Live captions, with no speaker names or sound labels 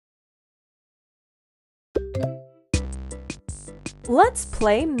Let's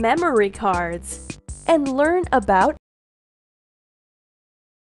play memory cards and learn about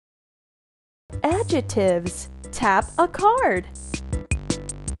adjectives. Tap a card.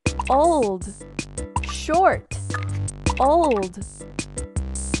 Old, short, old,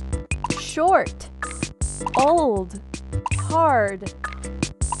 short, old, hard,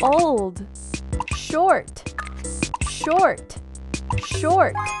 old, short, short,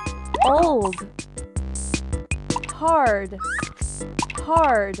 short, old, hard,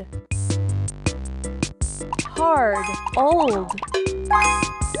 hard, hard, old.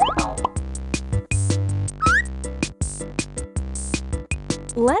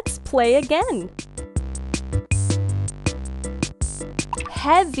 Let's play again.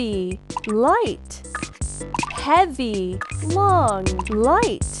 Heavy, light. Heavy, long,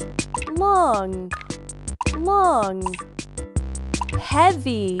 light, long, long.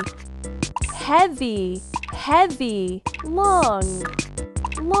 Heavy, heavy, heavy, long,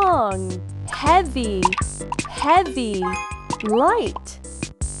 long. Heavy, heavy, light,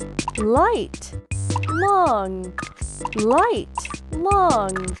 light, long, light,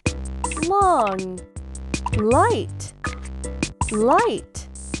 long, long, light, light,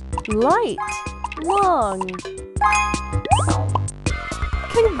 light, long.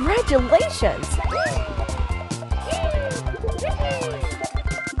 Congratulations!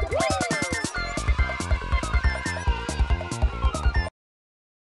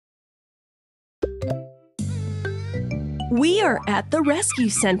 We are at the rescue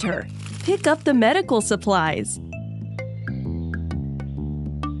center. Pick up the medical supplies.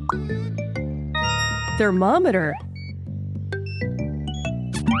 Thermometer.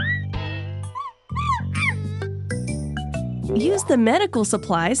 Use the medical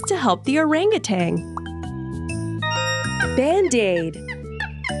supplies to help the orangutan. Band-Aid.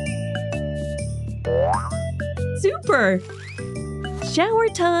 Super! Shower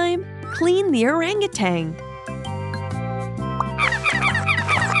time. Clean the orangutan.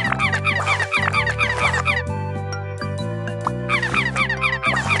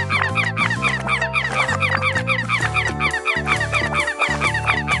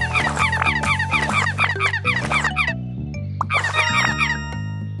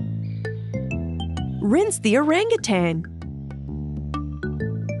 Rinse the orangutan.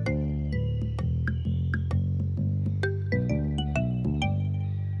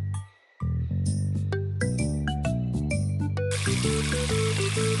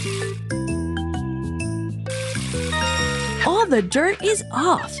 All the dirt is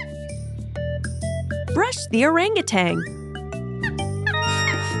off. Brush the orangutan.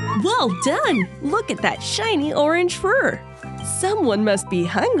 Well done! Look at that shiny orange fur. Someone must be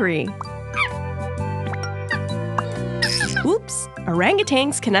hungry. Oops,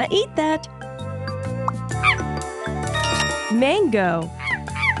 orangutans cannot eat that. Mango.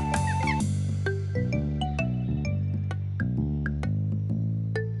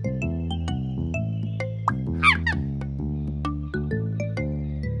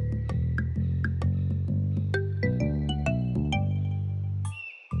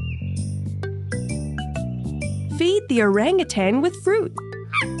 Feed the orangutan with fruit.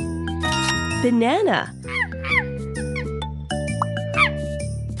 Banana.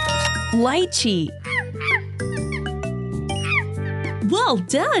 Lychee. Well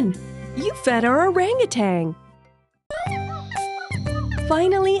done! You fed our orangutan.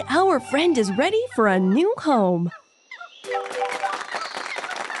 Finally, our friend is ready for a new home.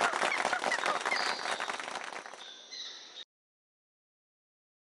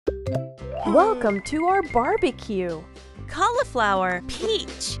 Welcome to our barbecue. Cauliflower,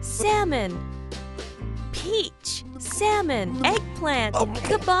 peach, salmon. Peach, salmon, eggplant,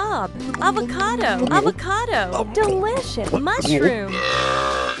 kebab, avocado, delicious,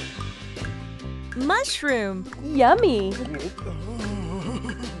 mushroom, yummy.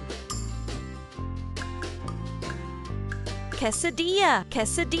 Quesadilla.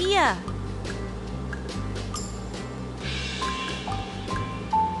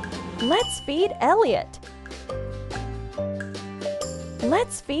 Let's feed Elliot.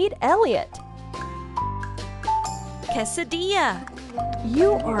 Quesadilla.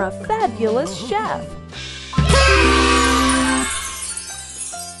 You are a fabulous chef.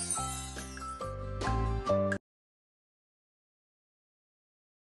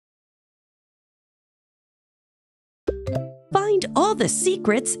 Find all the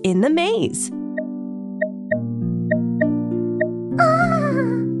secrets in the maze.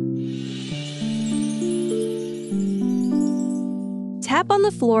 Tap on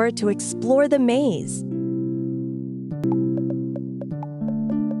the floor to explore the maze.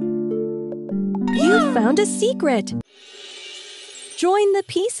 You found a secret! Join the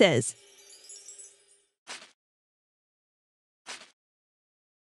pieces.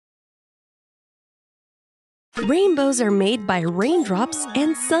 Rainbows are made by raindrops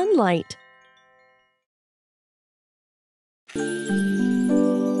and sunlight. You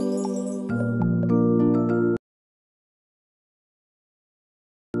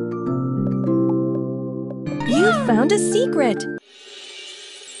found a secret.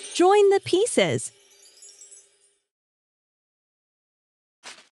 Join the pieces.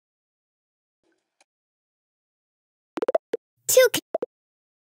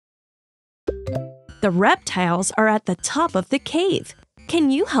 The reptiles are at the top of the cave.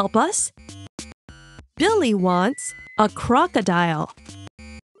 Can you help us? Billy wants a crocodile.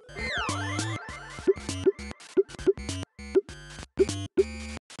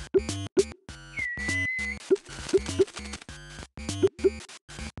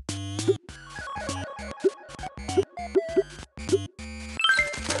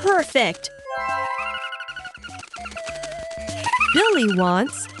 Perfect! Billy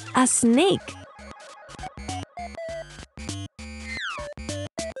wants a snake.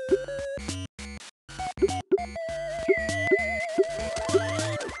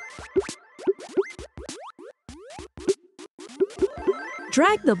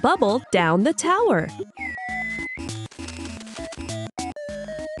 Drag the bubble down the tower.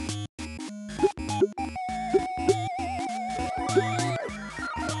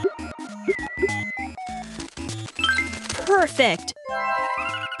 Perfect!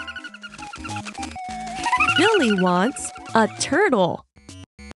 Billy wants a turtle.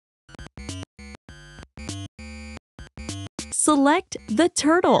 Select the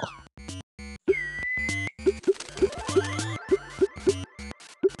turtle.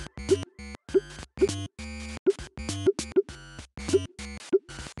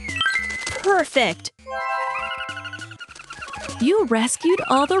 Perfect! You rescued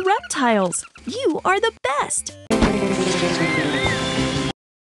all the reptiles. You are the best!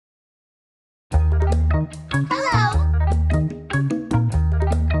 Hello!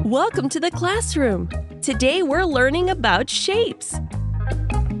 Welcome to the classroom. Today we're learning about shapes.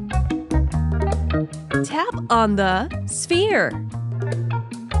 Tap on the sphere.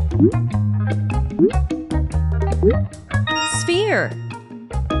 Sphere.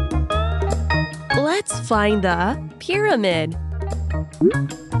 Let's find the pyramid.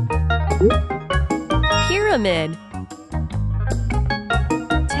 Pyramid.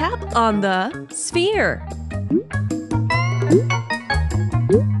 Tap on the sphere.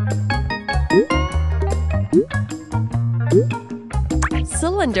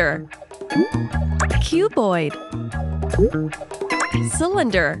 Cylinder. Cuboid.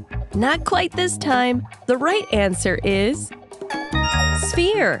 Cylinder. Not quite this time. The right answer is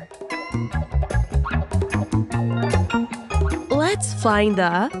sphere. Let's find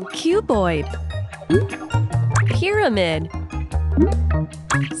the cuboid. Pyramid.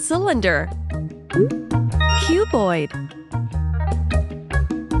 Cylinder. Cuboid.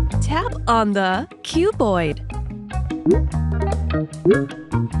 Tap on the cuboid.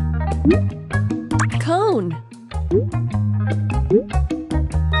 Cone.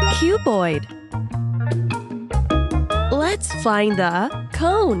 Cuboid. Let's find the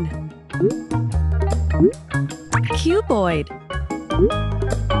cone. Cuboid.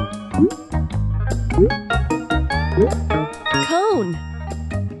 Cone.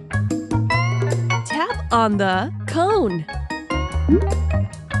 Tap on the cone.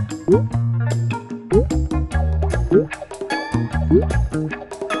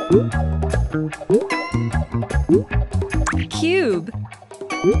 Cube.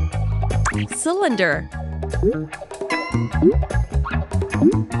 Cylinder.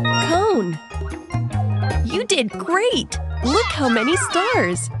 Cone. You did great! Look how many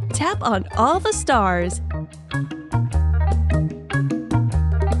stars! Tap on all the stars.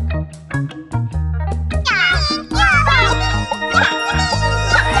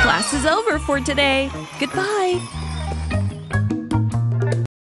 Class is over for today. Goodbye.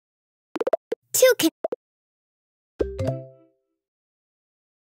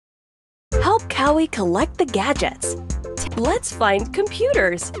 Help Cowie collect the gadgets. Let's find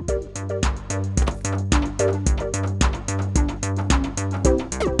computers.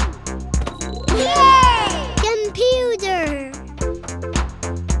 Yay! Computer!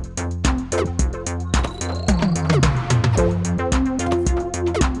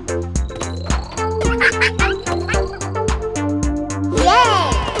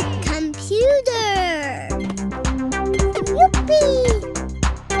 Yay! Computer! Yippee!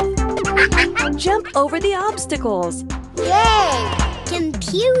 Jump over the obstacles. Yay!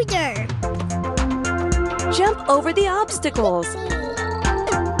 Computer! Jump over the obstacles.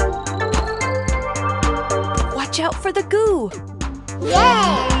 out for the goo.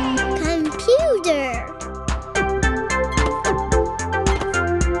 Yay! Computer.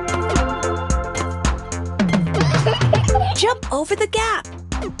 Jump over the gap.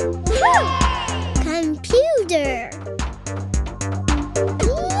 Computer.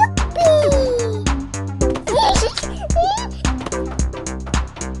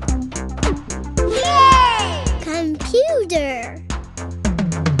 Yay! Computer.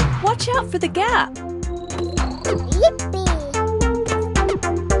 Watch out for the gap. Yippee!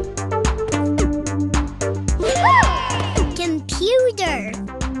 Computer.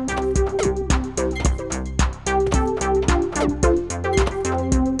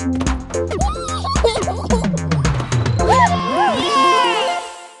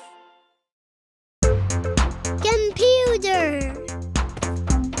 Computer.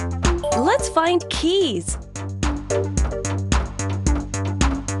 Let's find keys.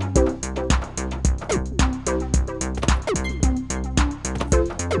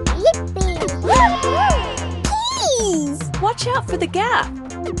 Keys. Watch out for the gap.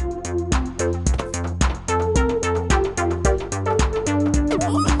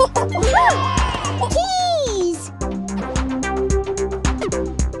 Keys.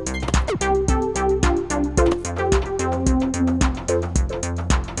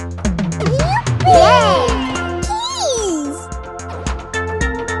 Yay! Keys.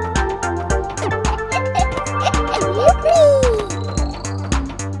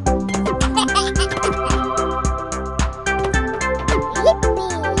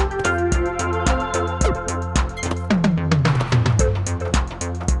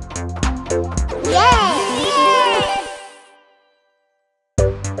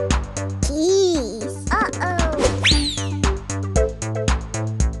 Keys. Uh-oh.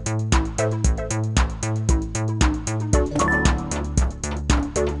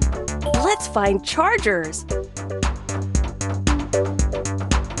 Let's find chargers.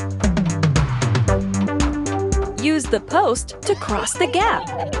 Use the post to cross the gap.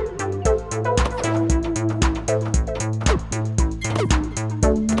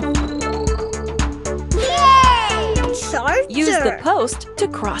 Yay! Charger. Use the post to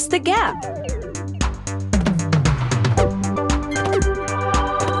cross the gap.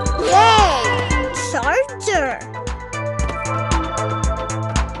 Yay! Charger.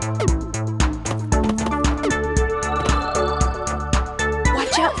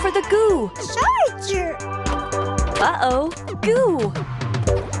 Watch out for the goo. Charger. Uh-oh, goo.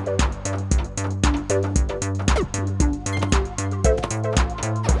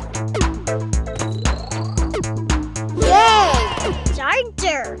 Yay!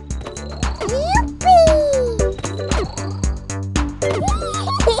 Charger. Yippee!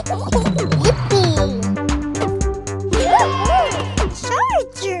 Yippee!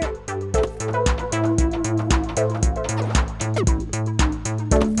 Charger.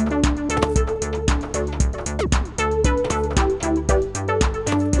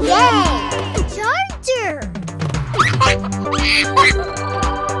 Yay! Charger.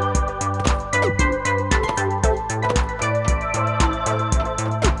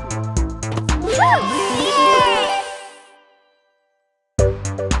 Yay!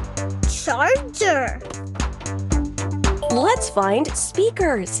 Charger. Let's find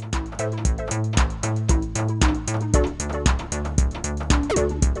speakers.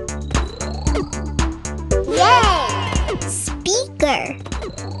 Yay! Speaker.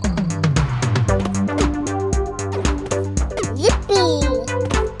 Yippee!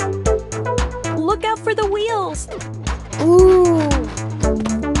 Look out for the wheels. Ooh!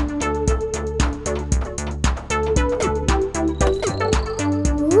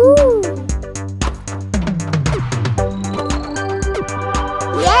 Ooh!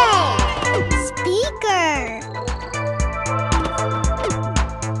 Yay! Speaker.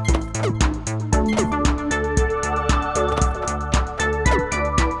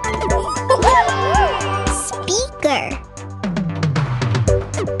 Speaker.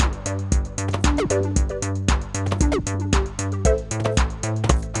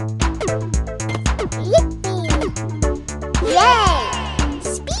 Yippee! Yay!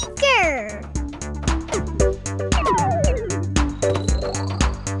 Speaker.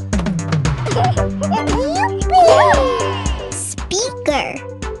 Yippee! Speaker.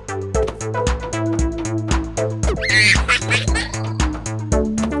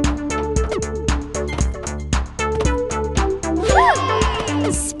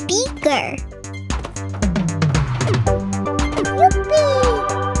 Speaker. Yippee!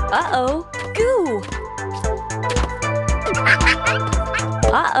 Uh-oh, goo.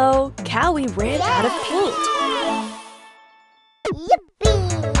 Uh-oh, Cowie ran out of paint. Yippee!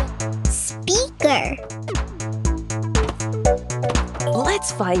 Speaker.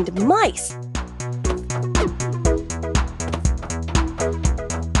 Let's find mice.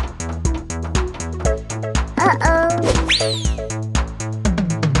 Uh-oh.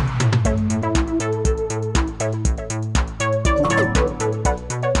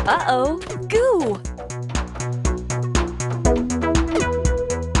 Uh-oh, goo.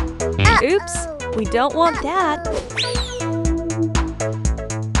 Oops, we don't want that.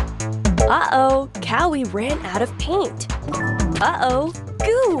 Uh-oh, Cowie ran out of paint. Uh-oh,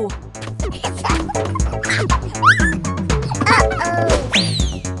 goo.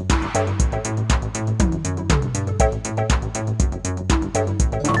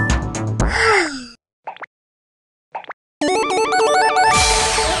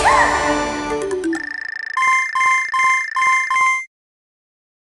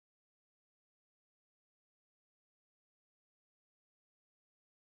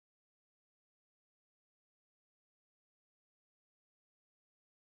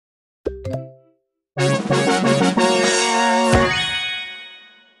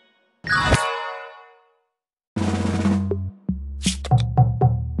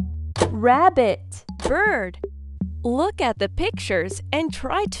 Rabbit, bird. Look at the pictures and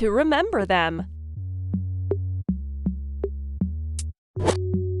try to remember them.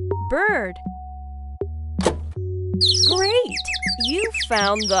 Bird. Great! You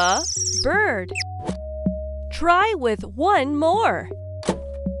found the bird. Try with one more.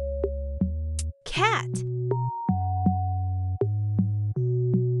 Cat.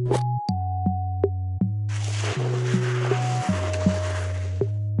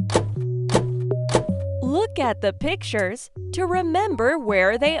 Look at the pictures to remember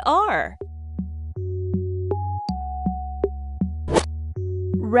where they are.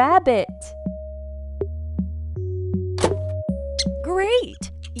 Rabbit.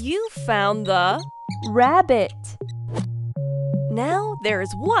 Great! You found the rabbit. Now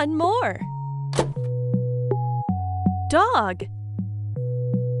there's one more. Dog.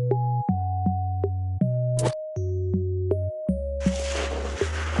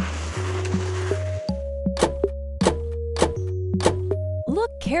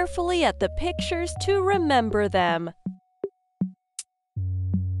 Look carefully at the pictures to remember them.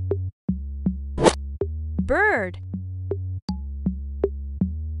 Bird.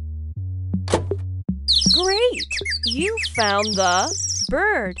 Great! You found the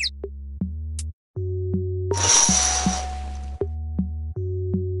bird.